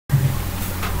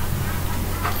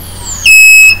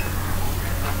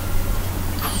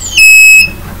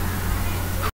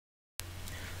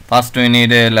First we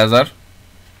need a laser,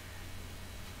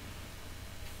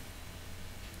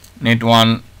 need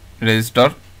one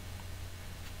resistor,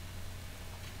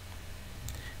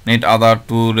 need other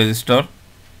two resistor,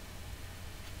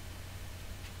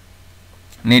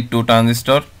 need two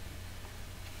transistor,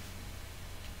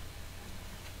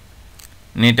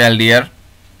 need LDR,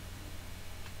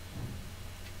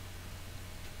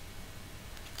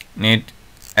 need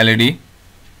LED,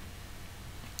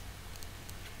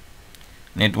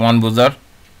 need one buzzer,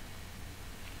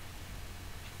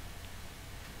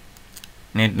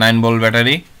 need 9-volt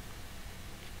battery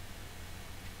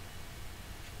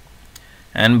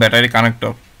and battery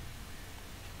connector.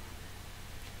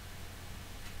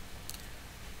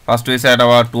 First we set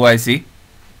our 2 IC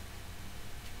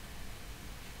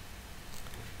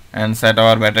and set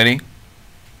our battery.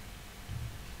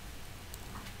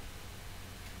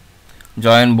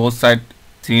 Join both sides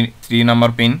 3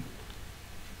 number pin.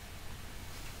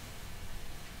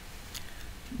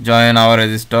 Join our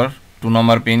resistor 2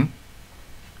 number pin.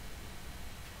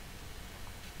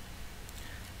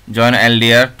 Join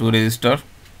LDR to resistor.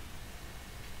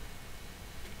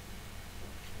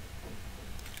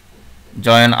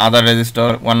 Join other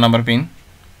resistor 1 number pin.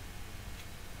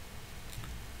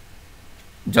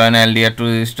 Join LDR to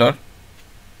resistor.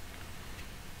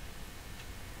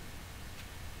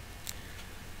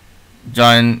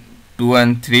 Join 2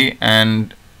 and 3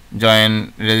 and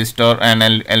join resistor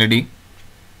and LED.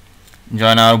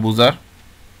 Join our buzzer.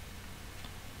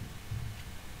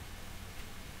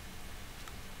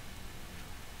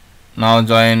 Now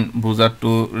join buzzer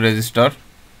to resistor.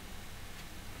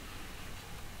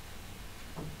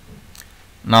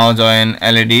 Now join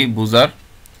LED, buzzer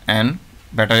and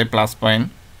battery plus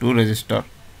point to resistor.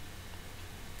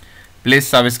 Please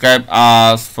subscribe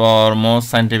us for more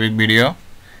scientific video.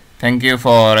 Thank you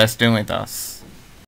for resting with us.